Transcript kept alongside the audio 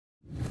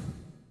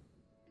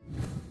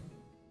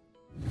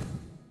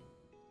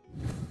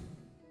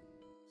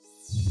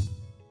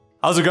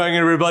How's it going,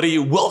 everybody?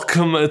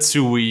 Welcome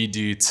to We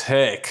Do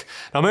Tech.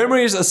 Now,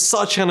 memory is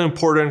such an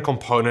important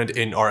component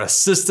in our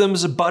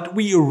systems, but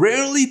we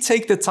rarely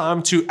take the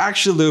time to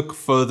actually look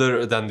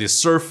further than the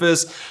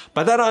surface.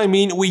 By that I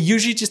mean, we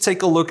usually just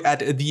take a look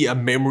at the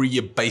memory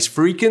base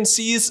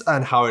frequencies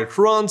and how it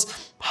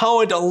runs,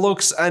 how it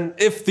looks, and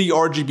if the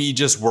RGB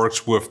just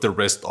works with the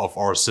rest of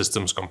our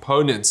system's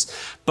components.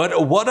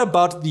 But what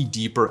about the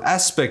deeper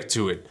aspect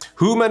to it?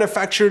 Who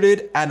manufactured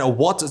it and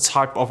what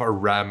type of a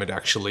RAM it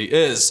actually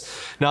is?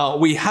 Now,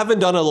 we haven't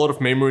done a lot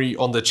of memory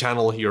on the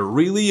channel here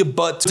really,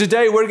 but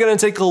today we're gonna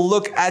take a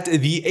look at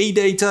the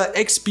Adata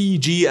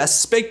XPG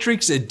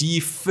Spectrix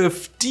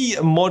D50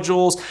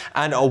 modules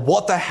and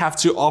what they have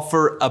to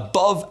offer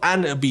above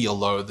and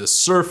below the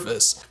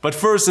surface. But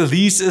first,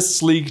 these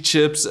sleek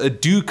chips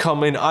do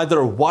come in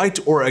either white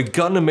or a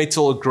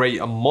gunmetal gray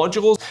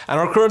modules and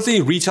are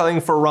currently retailing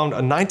for around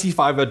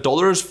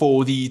 $95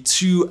 for the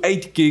two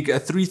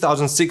 8GB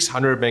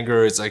 3600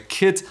 MHz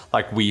kit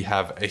like we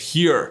have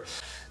here.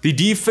 The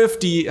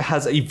D50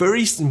 has a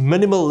very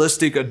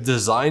minimalistic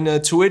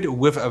design to it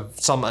with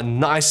some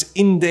nice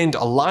indent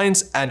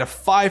lines and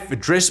 5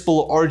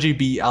 addressable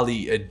RGB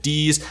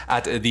LEDs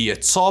at the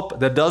top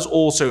that does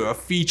also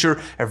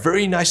feature a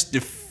very nice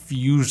diffused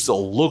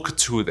look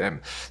to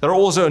them. They're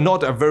also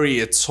not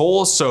very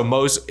tall, so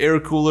most air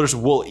coolers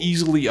will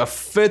easily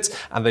fit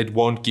and they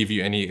won't give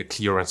you any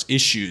clearance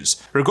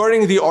issues.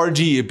 Regarding the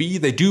RGB,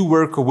 they do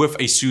work with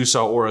a SUSE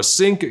or a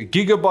sync,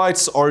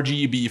 Gigabyte's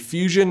RGB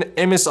Fusion,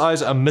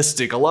 MSI's a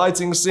Mystic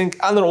Lighting Sync,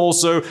 and then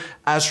also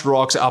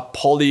ASRock's a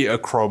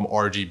Polychrome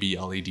RGB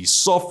LED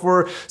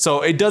software. So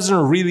it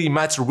doesn't really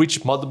matter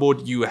which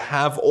motherboard you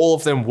have, all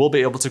of them will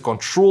be able to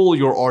control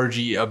your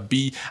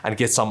RGB and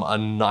get some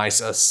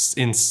nice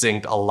in-sync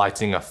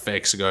lighting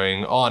effects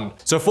going on.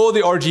 So for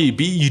the RGB,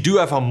 you do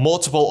have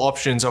multiple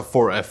options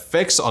for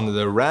effects on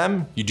the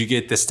RAM. You do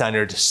get the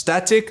standard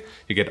static,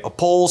 you get a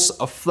pulse,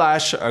 a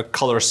flash, a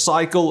color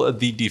cycle,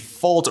 the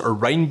default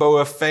rainbow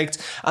effect,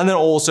 and then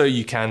also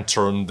you can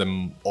turn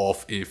them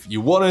off if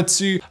you wanted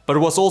to. But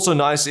what's also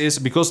nice is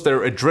because they're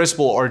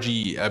addressable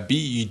RGB,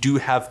 you do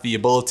have the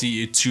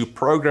ability to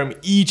program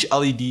each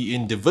LED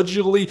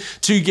individually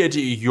to get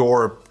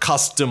your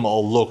custom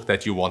look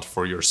that you want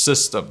for your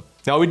system.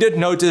 Now, we did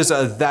notice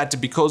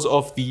that because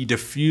of the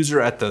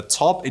diffuser at the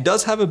top, it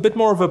does have a bit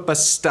more of a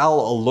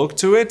pastel look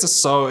to it,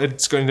 so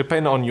it's going to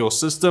depend on your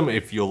system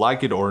if you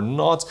like it or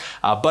not,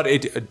 but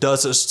it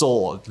does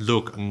still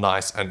look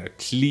nice and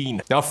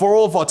clean. Now, for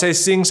all of our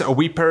testings,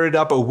 we paired it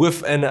up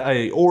with an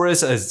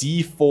Aorus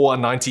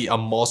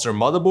Z490 master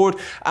motherboard,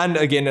 and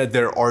again,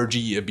 their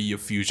RGB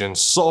Fusion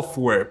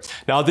software.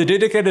 Now, the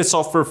dedicated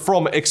software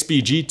from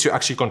XPG to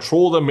actually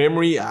control the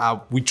memory,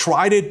 we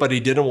tried it, but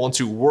it didn't want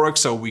to work,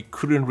 so we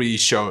couldn't really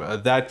show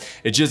that.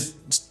 It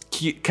just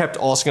kept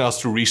asking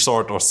us to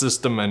restart our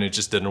system and it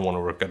just didn't want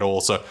to work at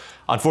all. So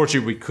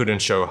unfortunately, we couldn't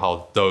show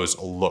how those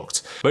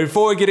looked. But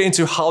before we get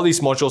into how these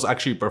modules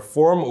actually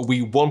perform,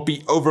 we won't be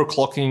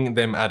overclocking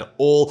them at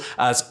all,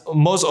 as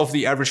most of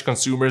the average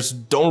consumers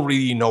don't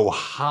really know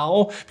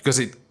how, because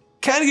it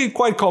can get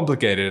quite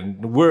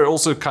complicated. We're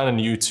also kind of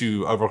new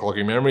to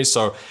overclocking memory,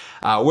 so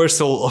we're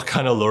still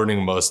kind of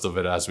learning most of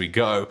it as we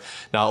go.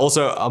 Now,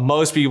 also,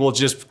 most people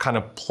just kind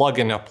of plug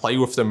in and play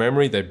with the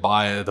memory. They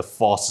buy the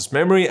fastest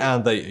memory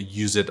and they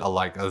use it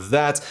like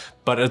that.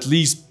 But at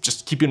least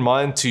just keep in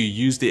mind to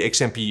use the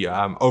XMP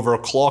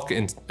overclock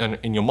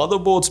in your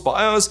motherboard's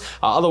BIOS.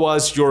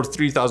 Otherwise, your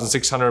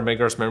 3600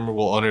 MHz memory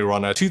will only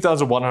run at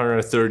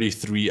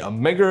 2133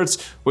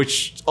 MHz,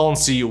 which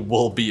honestly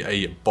will be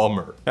a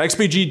bummer.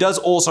 XPG does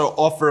also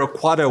offer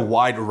quite a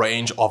wide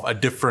range of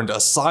different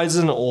sizes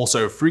and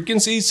also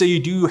frequencies, so you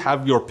do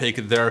have your pick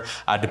there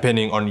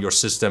depending on your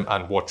system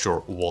and what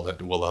your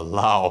wallet will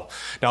allow.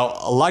 Now,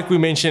 like we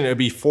mentioned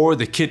before,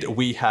 the kit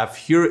we have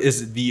here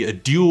is the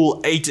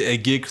dual 8GB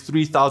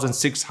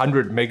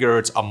 3600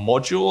 MHz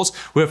modules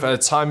with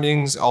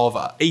timings of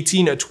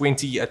 18,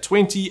 20,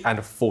 20,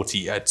 and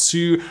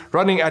 42,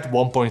 running at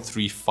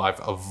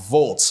 1.35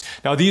 volts.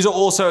 Now, these are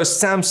also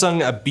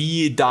Samsung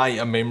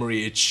B-die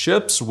memory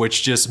chips,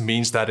 which just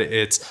means that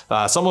it's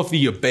some of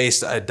the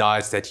base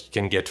dies that you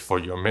can get for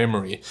your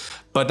memory.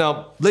 But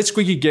now let's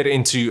quickly get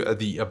into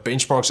the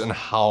benchmarks and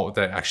how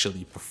they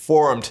actually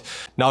performed.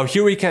 Now,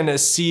 here we can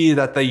see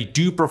that they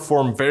do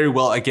perform very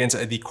well against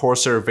the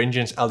Corsair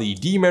Vengeance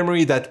LED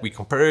memory that we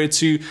compare it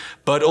to,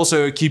 but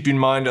also keep in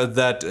mind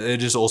that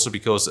it is also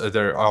because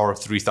there are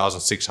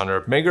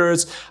 3600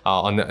 MHz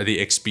on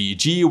the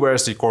XPG,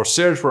 whereas the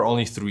Corsairs were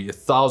only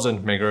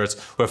 3000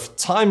 MHz, with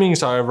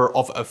timings, however,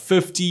 of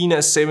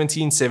 15,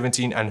 17,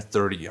 17, and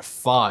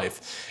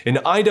 35. In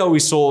IDA, we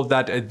saw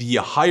that the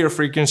higher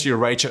frequency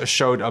range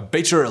showed a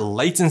better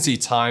latency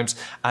times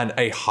and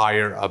a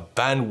higher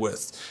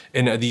bandwidth.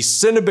 In the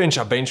Cinebench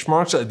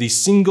benchmarks, the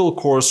single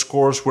core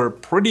scores were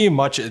pretty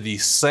much the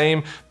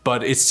same,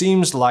 but it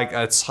seems like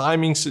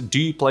timings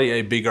do play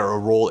a bigger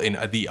role in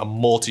the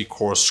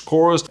multi-core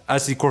scores,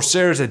 as the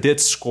Corsairs did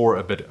score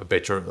a bit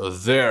better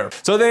there.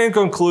 So then in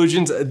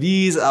conclusions,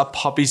 these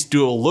puppies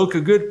do look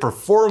good,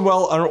 perform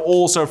well, and are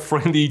also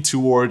friendly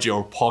towards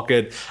your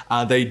pocket.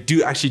 They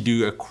do actually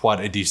do quite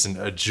a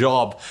decent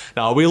job.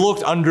 Now, we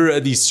looked under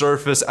the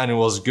surface and it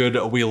was good.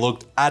 We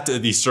looked at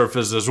the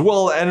surface as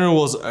well and it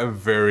was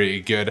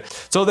very good.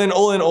 So then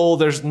all in all,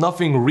 there's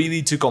nothing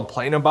really to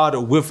complain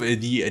about with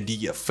the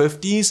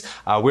D50s.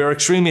 We're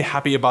extremely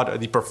happy about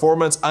the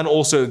performance and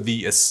also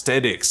the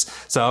aesthetics.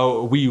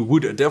 So we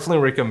would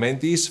definitely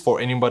recommend these for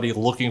anybody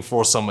looking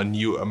for some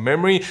new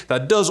memory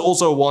that does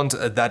also want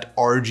that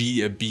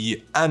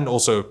RGB and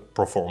also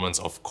performance,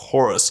 of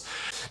course.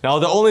 Now,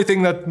 the only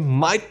thing that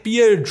might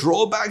be a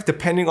drawback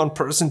depending on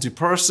person to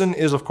person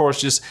is of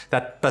course just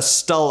that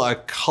pastel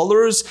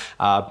colors.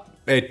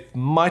 It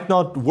might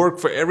not work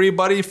for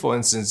everybody. For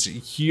instance,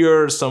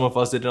 here, some of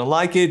us didn't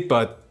like it,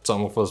 but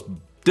some of us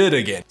did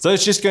again. So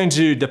it's just going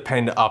to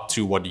depend up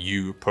to what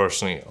you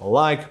personally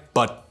like,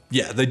 but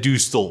yeah, they do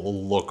still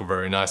look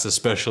very nice,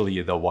 especially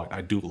the white.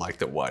 I do like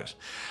the white.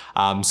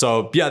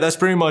 So yeah, that's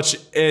pretty much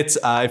it.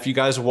 If you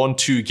guys want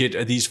to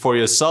get these for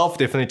yourself,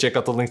 definitely check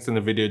out the links in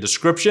the video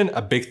description.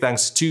 A big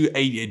thanks to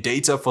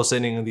Adata for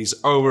sending these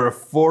over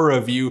for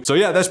review. So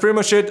yeah, that's pretty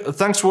much it.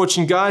 Thanks for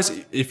watching, guys.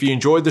 If you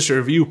enjoyed this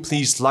review,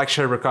 please like,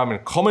 share,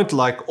 comment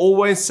like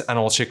always, and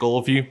I'll check all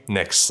of you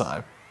next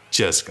time.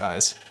 Cheers,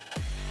 guys.